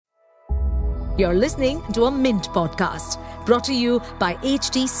You're listening to a Mint podcast brought to you by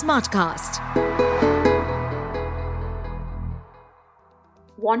HT Smartcast.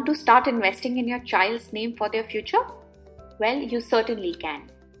 Want to start investing in your child's name for their future? Well, you certainly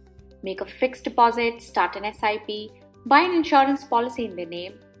can. Make a fixed deposit, start an SIP, buy an insurance policy in their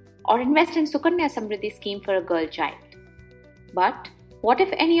name, or invest in Sukanya Samriddhi scheme for a girl child. But what if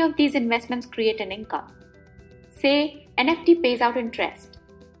any of these investments create an income? Say, an FD pays out interest.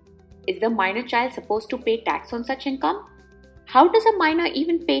 Is the minor child supposed to pay tax on such income? How does a minor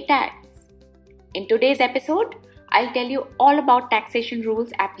even pay tax? In today's episode, I'll tell you all about taxation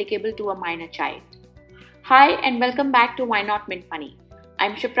rules applicable to a minor child. Hi and welcome back to Why Not Mint Money.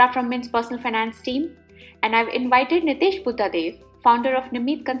 I'm Shipra from Mint's personal finance team, and I've invited Nitesh Buddhadev, founder of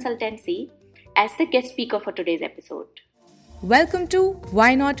Nimit consultancy, as the guest speaker for today's episode. Welcome to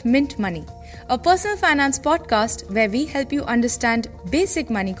Why Not Mint Money, a personal finance podcast where we help you understand basic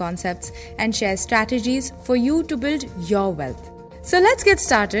money concepts and share strategies for you to build your wealth. So let's get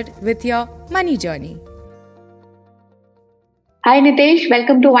started with your money journey. Hi Nitesh,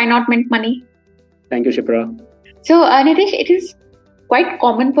 welcome to Why Not Mint Money. Thank you, Shipra. So Nitesh, it is quite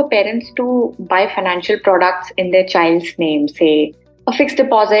common for parents to buy financial products in their child's name, say a fixed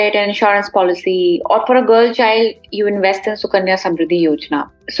deposit, an insurance policy, or for a girl child, you invest in Sukanya Samriddhi Yojana.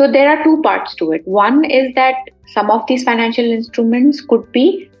 So there are two parts to it. One is that some of these financial instruments could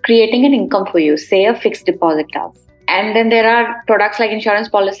be creating an income for you, say a fixed deposit does. And then there are products like insurance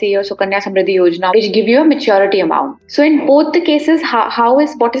policy or Sukanya Samriddhi Yojana, which give you a maturity amount. So in both the cases,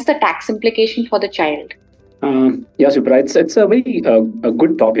 what is the tax implication for the child? Yes, Shipra, it's a very a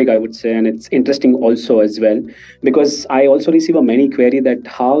good topic, I would say, and it's interesting also as well, because I also receive a many query that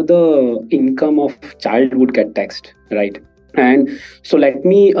how the income of child would get taxed, right? And so let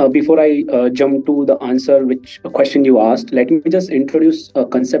me, before I jump to the answer, which question you asked, let me just introduce a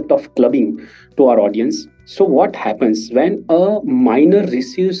concept of clubbing to our audience. So what happens when a minor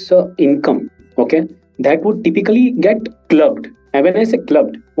receives income, okay, that would typically get clubbed. And when I say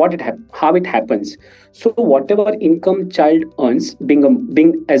clubbed, how it happens? So whatever income child earns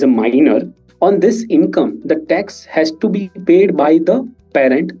being as a minor, on this income, the tax has to be paid by the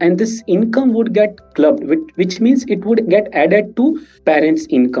parent, and this income would get clubbed, which means it would get added to parent's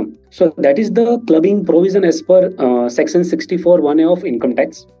income. So that is the clubbing provision as per section 64(1)(a) of income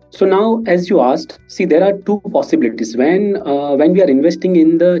tax. So now, as you asked, see, there are two possibilities. When we are investing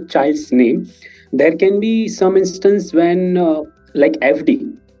in the child's name, there can be some instance when, like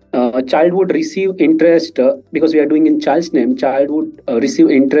FD, child would receive interest because we are doing in child's name. Child would receive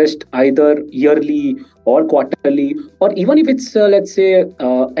interest either yearly or quarterly, or even if it's let's say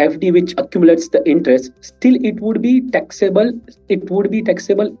FD which accumulates the interest, still it would be taxable. It would be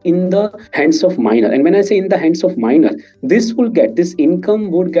taxable in the hands of minor. And when I say in the hands of minor, this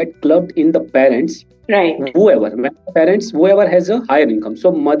income would get clubbed in the parents. Right. Whoever has a higher income.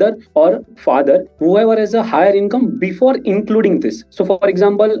 So mother or father, whoever has a higher income before including this. So for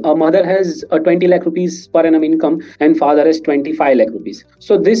example, a mother has a 20 lakh rupees per annum income and father has 25 lakh rupees.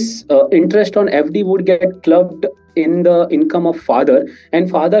 So this interest on FD would get clubbed in the income of father, and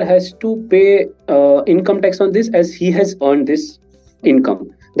father has to pay income tax on this as he has earned this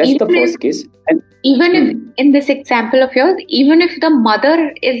income. That's the first case. And even in this example of yours, even if the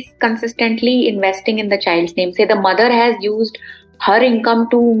mother is consistently investing in the child's name, say the mother has used her income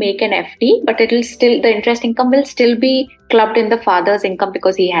to make an FD, but the interest income will still be clubbed in the father's income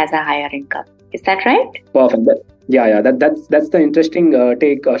because he has a higher income. Is that right? Perfect. That's the interesting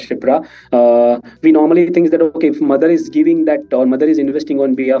take, Shipra. We normally think that, okay, if mother is giving that or mother is investing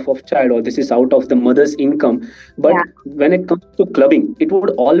on behalf of child, or this is out of the mother's income. But when it comes to clubbing, it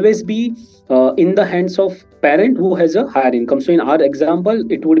would always be in the hands of parent who has a higher income. So in our example,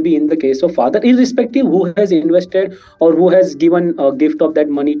 it would be in the case of father, irrespective who has invested or who has given a gift of that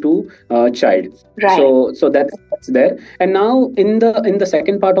money to child. Right. So that's there. And now in the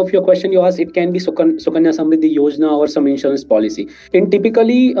second part of your question, you asked, it can be Sukanya Samriddhi Yojana or some insurance policy.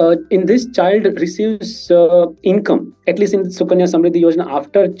 Typically in this, child receives income, at least in Sukanya Samriddhi Yojana,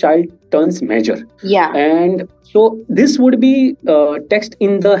 after child turns major. Yeah. And so this would be taxed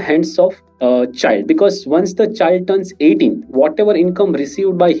in the hands of child, because once the child turns 18, whatever income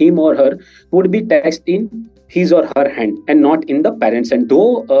received by him or her would be taxed in his or her hand and not in the parents. And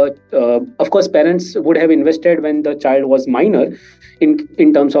though, of course, parents would have invested when the child was minor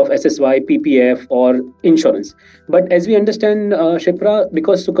in terms of SSY, PPF or insurance. But as we understand, Shipra,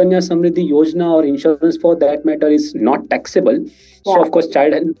 because Sukanya Samriddhi Yojana or insurance for that matter is not taxable, so of course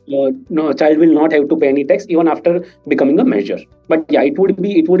child will not have to pay any tax even after becoming a major. But yeah, it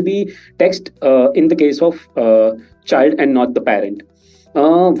would be taxed in the case of child and not the parent.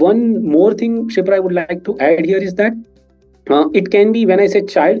 One more thing, Shipra, I would like to add here is that it can be, when I say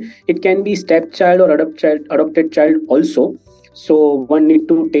child, it can be stepchild or adopted child also. So one need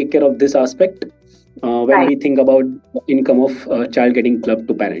to take care of this aspect when we think about income of child getting clubbed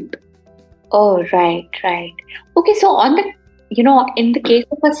to parent. Oh, right. Okay, so in the case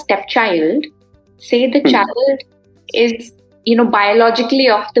of a stepchild, say the child is, biologically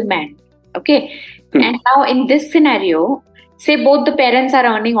of the man. Okay. And now in this scenario, say both the parents are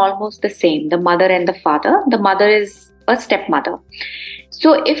earning almost the same, the mother and the father. The mother is a stepmother.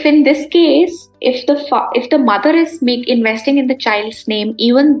 So if in this case, if the mother is investing in the child's name,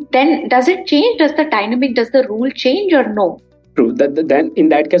 even then, does it change? Does the rule change or no? True. Then in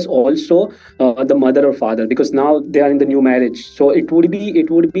that case also the mother or father, because now they are in the new marriage, so it would be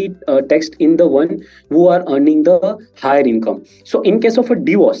taxed in the one who are earning the higher income. So in case of a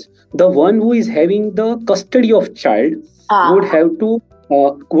divorce, the one who is having the custody of child would have to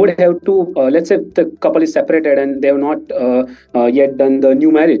let's say the couple is separated and they have not yet done the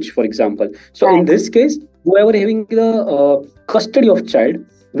new marriage, for example. So in this case, whoever having the custody of child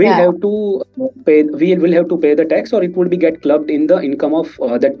will have to pay the tax, or it would be get clubbed in the income of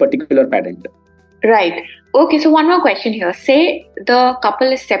that particular parent. Right. Okay, so one more question here. Say the couple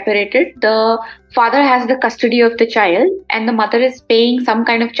is separated, the father has the custody of the child and the mother is paying some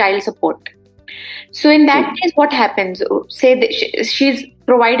kind of child support. So in that case, what happens? Say that she's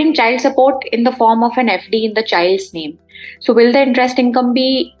providing child support in the form of an FD in the child's name. So will the interest income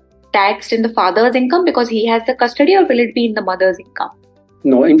be taxed in the father's income because he has the custody, or will it be in the mother's income?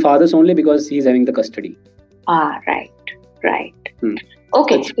 No, in father's only, because he's having the custody. Right.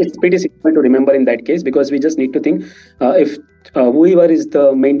 Okay. It's pretty simple to remember in that case, because we just need to think if whoever is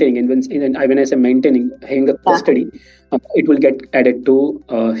the maintaining, and when I say maintaining, having the custody, it will get added to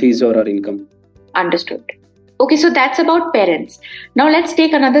his or her income. Understood. Okay, so that's about parents. Now let's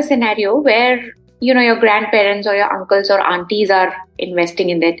take another scenario where your grandparents or your uncles or aunties are investing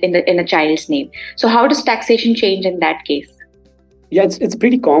in a child's name. So how does taxation change in that case? Yeah, it's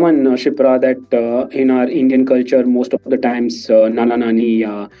pretty common, Shipra, that in our Indian culture, most of the times, nana nani,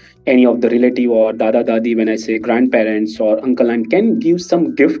 any of the relative or dada dadi, when I say grandparents or uncle aunt, can give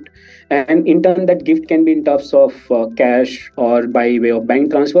some gift, and in turn that gift can be in terms of cash or by way of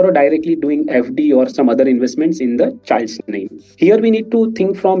bank transfer or directly doing FD or some other investments in the child's name. Here we need to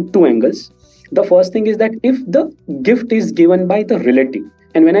think from two angles. The first thing is that if the gift is given by the relative,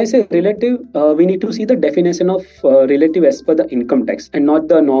 and when I say relative, we need to see the definition of relative as per the income tax, and not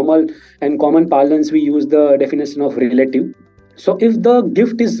the normal and common parlance we use the definition of relative. So if the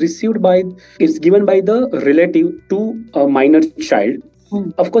gift is given by the relative to a minor child,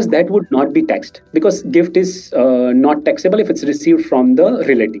 of course that would not be taxed, because gift is not taxable if it's received from the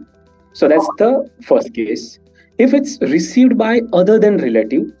relative. So that's the first case. If it's received by other than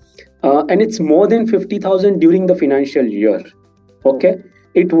relative, and it's more than 50,000 during the financial year, okay,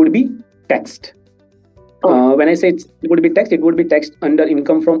 it would be taxed. When I say it would be taxed under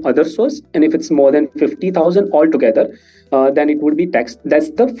income from other source, and if it's more than 50,000 altogether, then it would be taxed. That's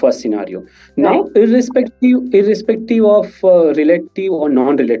the first scenario. Now, irrespective of relative or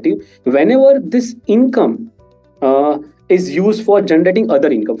non-relative, whenever this income is used for generating other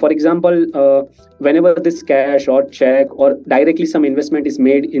income, for example, whenever this cash or check or directly some investment is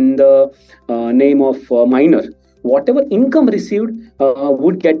made in the name of minor, whatever income received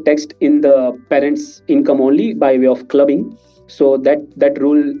would get taxed in the parent's income only by way of clubbing. So that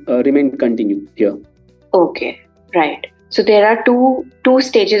rule remain continued here. Okay, right. So there are two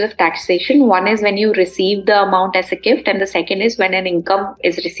stages of taxation. One is when you receive the amount as a gift, and the second is when an income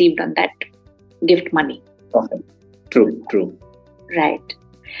is received on that gift money. Okay. True. Right.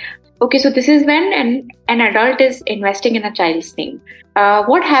 Okay, so this is when an adult is investing in a child's name.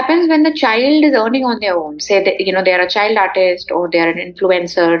 What happens when the child is earning on their own? Say that they are a child artist, or they are an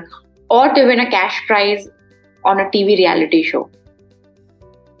influencer, or they win a cash prize on a TV reality show.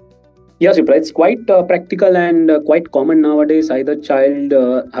 Yes, Shipra, it's quite practical and quite common nowadays. Either child,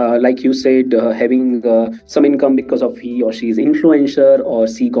 like you said, having some income because of he or she is influencer, or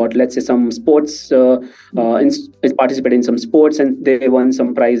she got, let's say, some sports, participated in some sports and they won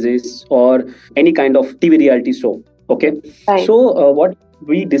some prizes, or any kind of TV reality show. Okay, right. So what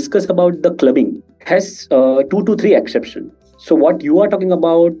we discuss about the clubbing has 2 to 3 exceptions. So what you are talking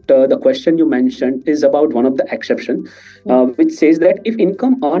about, the question you mentioned is about one of the exceptions, which says that if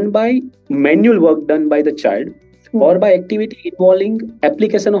income earned by manual work done by the child or by activity involving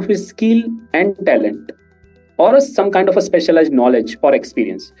application of his skill and talent, or some kind of a specialized knowledge or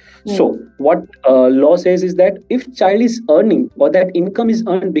experience. So what law says is that if child is earning, or that income is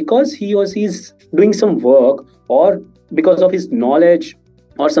earned because he or she is doing some work, or because of his knowledge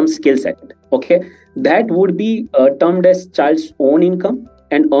or some skill set, okay, that would be termed as child's own income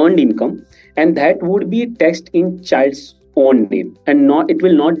and earned income, and that would be taxed in child's own name, and not, it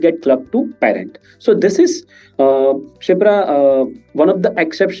will not get clubbed to parent. So this is Shipra, one of the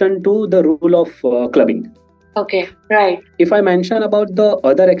exception to the rule of clubbing. Okay, right. If I mention about the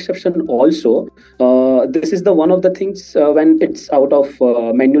other exception also, this is the one of the things when it's out of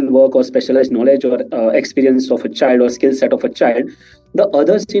manual work or specialized knowledge or experience of a child or skill set of a child. The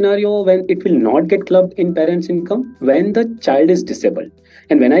other scenario when it will not get clubbed in parents' income, when the child is disabled.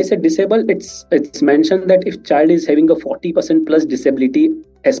 And when I say disabled, it's mentioned that if child is having a 40% plus disability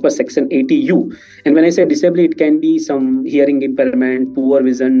as per section 80U. And when I say disability, it can be some hearing impairment, poor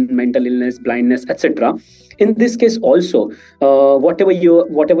vision, mental illness, blindness, etc. In this case also, whatever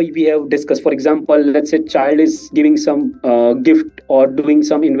we have discussed, for example, let's say child is giving some gift or doing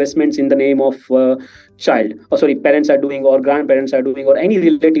some investments in the name of parents are doing, or grandparents are doing, or any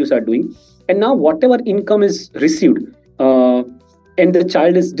relatives are doing, and now whatever income is received and the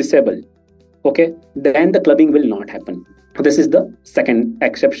child is disabled, okay, then the clubbing will not happen. This is the second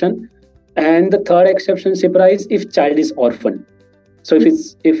exception. And the third exception, Shipra, is if child is orphan. So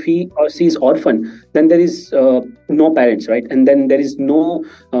if he or she is orphan, then there is no parents, right? And then there is no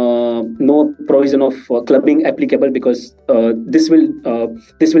provision of clubbing applicable, because this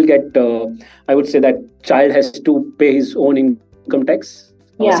will get I would say that child has to pay his own income tax.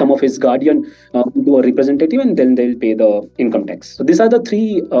 Some of his guardian do a representative, and then they'll pay the income tax. So these are the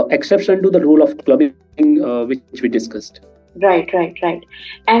three exceptions to the rule of clubbing which we discussed. Right.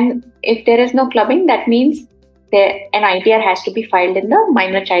 And if there is no clubbing, that means an ITR has to be filed in the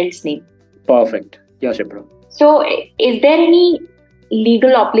minor child's name. Perfect. Yeah, Shipra. So is there any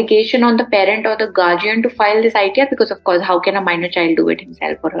legal obligation on the parent or the guardian to file this ITR? Because of course, how can a minor child do it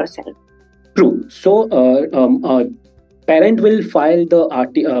himself or herself? True. So parent will file the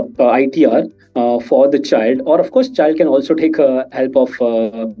ITR for the child, or of course child can also take help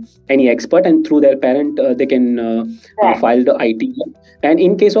of any expert, and through their parent they can file the ITR. And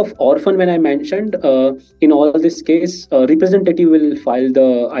in case of orphan, when I mentioned, in all this case, representative will file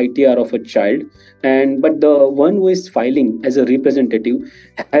the ITR of a child, but the one who is filing as a representative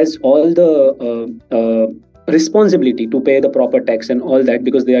has all the responsibility to pay the proper tax and all that,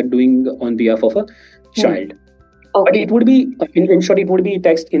 because they are doing on behalf of a child. Okay. But it would be, in short, it would be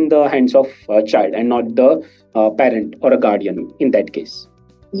taxed in the hands of a child and not the parent or a guardian in that case.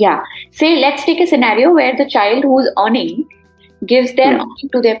 Yeah. Say, let's take a scenario where the child who is earning gives their earning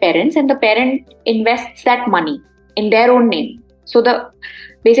to their parents, and the parent invests that money in their own name. So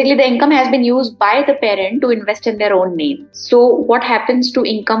basically the income has been used by the parent to invest in their own name. So what happens to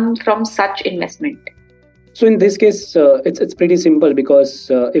income from such investment? So in this case, it's pretty simple, because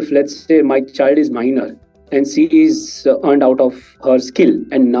if let's say my child is minor, and she is earned out of her skill,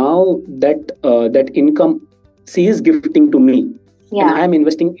 and now that income she is gifting to me, and I am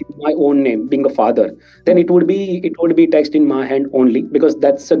investing in my own name, being a father, then it would be taxed in my hand only, because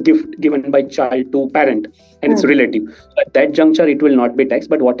that's a gift given by child to parent, and it's relative. So at that juncture, it will not be taxed.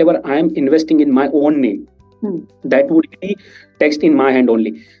 But whatever I am investing in my own name, that would be taxed in my hand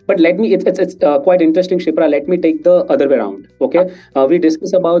only. But it's quite interesting, Shipra. Let me take the other way around. Okay, we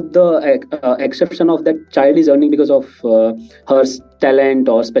discussed about the exception of that child is earning because of her talent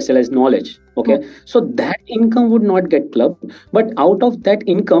or specialized knowledge. Okay, so that income would not get clubbed, but out of that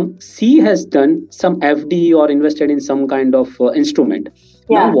income, she has done some FD or invested in some kind of instrument.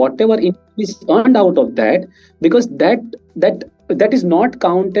 Now, whatever income is earned out of that, because that is not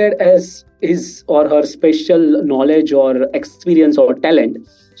counted as his or her special knowledge or experience or talent.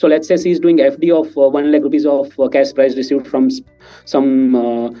 So let's say she is doing FD of 1 lakh rupees of cash prize received from some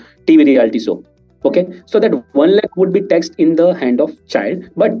TV reality show. Okay, so that 1 lakh would be taxed in the hand of child,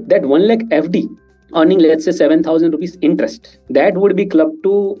 but that 1 lakh FD earning, let's say 7,000 rupees interest, that would be clubbed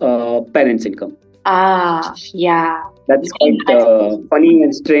to parents' income. That's quite funny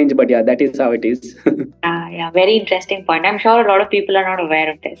and strange, but that is how it is. Very interesting point. I'm sure a lot of people are not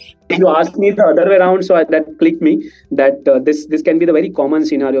aware of this. If you ask me the other way around, so that clicked me that this can be the very common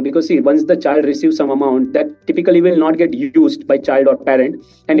scenario, because see, once the child receives some amount, that typically will not get used by child or parent,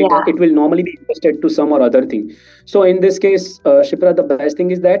 and it will normally be invested to some or other thing. So in this case, Shipra, the best thing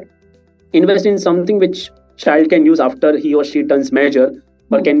is that invest in something which child can use after he or she turns major,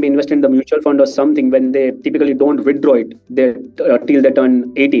 or can be invested in the mutual fund or something when they typically don't withdraw it till they turn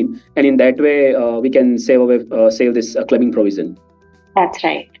 18. And in that way, we can save this clubbing provision. That's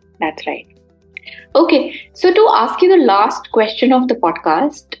right. Okay. So to ask you the last question of the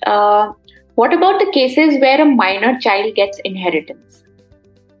podcast, what about the cases where a minor child gets inheritance?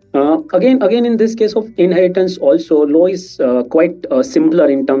 Again, in this case of inheritance, also law is quite simpler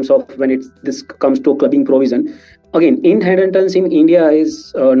in terms of when this comes to clubbing provision. Again, inheritance in India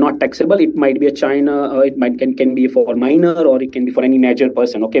is not taxable. It might be a China, can be for minor, or it can be for any major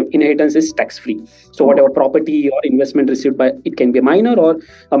person. Okay, inheritance is tax free. So whatever property or investment received by it can be a minor or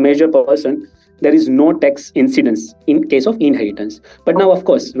a major person. There is no tax incidence in case of inheritance. But now, of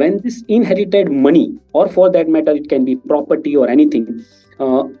course, when this inherited money, or for that matter, it can be property or anything,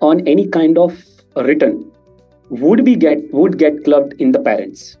 on any kind of return, would get clubbed in the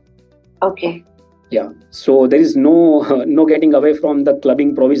parents. Okay. Yeah. So there is no getting away from the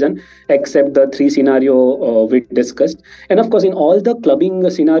clubbing provision, except the three scenario we discussed. And of course, in all the clubbing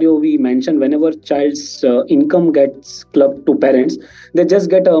scenario we mentioned, whenever child's income gets clubbed to parents, they just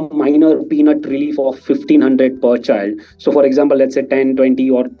get a minor peanut relief of 1,500 per child. So for example, let's say 10, 20,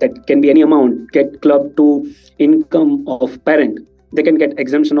 or that can be any amount, get clubbed to income of parent. They can get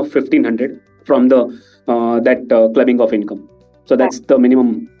exemption of 1,500 from the clubbing of income. So that's the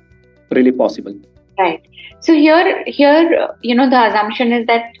minimum really possible. Right. So here, the assumption is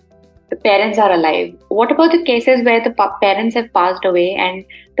that the parents are alive. What about the cases where the parents have passed away and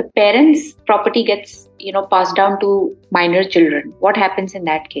the parents' property gets, passed down to minor children? What happens in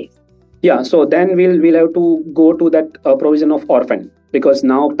that case? Yeah. So then we'll have to go to that provision of orphan, because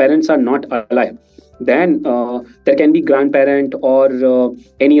now parents are not alive. Then there can be grandparent or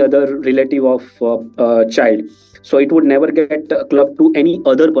any other relative of child. So it would never get clubbed to any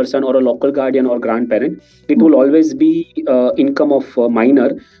other person or a local guardian or grandparent. It will always be income of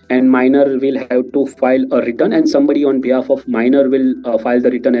minor, and minor will have to file a return, and somebody on behalf of minor will file the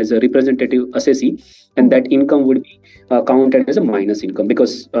return as a representative assessee, and that income would be counted as a minus income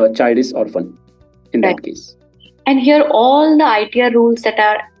because child is orphan in that case. And here all the ITR rules that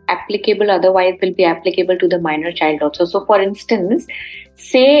are applicable otherwise will be applicable to the minor child also. So for instance,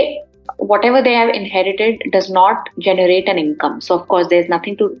 say whatever they have inherited does not generate an income. So of course there's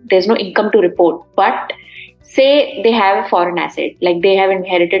no income to report. But say they have a foreign asset, like they have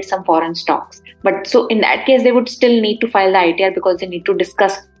inherited some foreign stocks. But so in that case, they would still need to file the ITR because they need to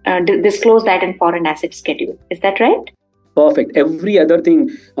disclose that in foreign asset schedule. Is that right? Perfect. Every other thing,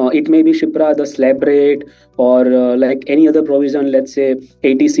 it may be Shipra, the slab rate, or like any other provision, let's say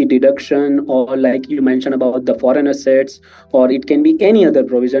ATC deduction, or like you mentioned about the foreign assets, or it can be any other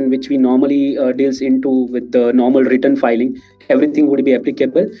provision which we normally deals into with the normal return filing. Everything would be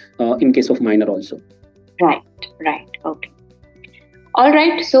applicable in case of minor also. Right. Okay. All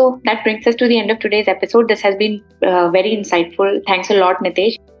right. So that brings us to the end of today's episode. This has been very insightful. Thanks a lot,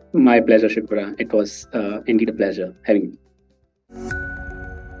 Nitesh. My pleasure, Shipra. It was indeed a pleasure having you.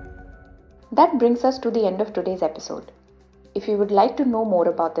 That brings us to the end of today's episode. If you would like to know more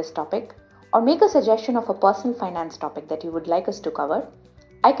about this topic or make a suggestion of a personal finance topic that you would like us to cover,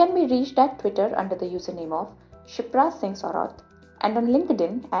 I can be reached at Twitter under the username of Shipra Singh Saurath and on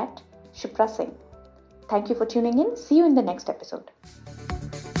LinkedIn at Shipra Singh. Thank you for tuning in. See you in the next episode.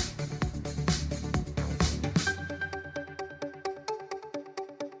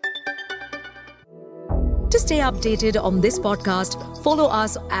 To stay updated on this podcast, follow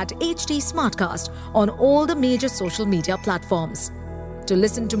us at HT Smartcast on all the major social media platforms. To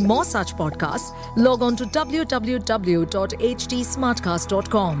listen to more such podcasts, log on to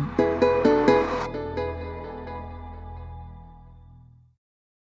www.htsmartcast.com.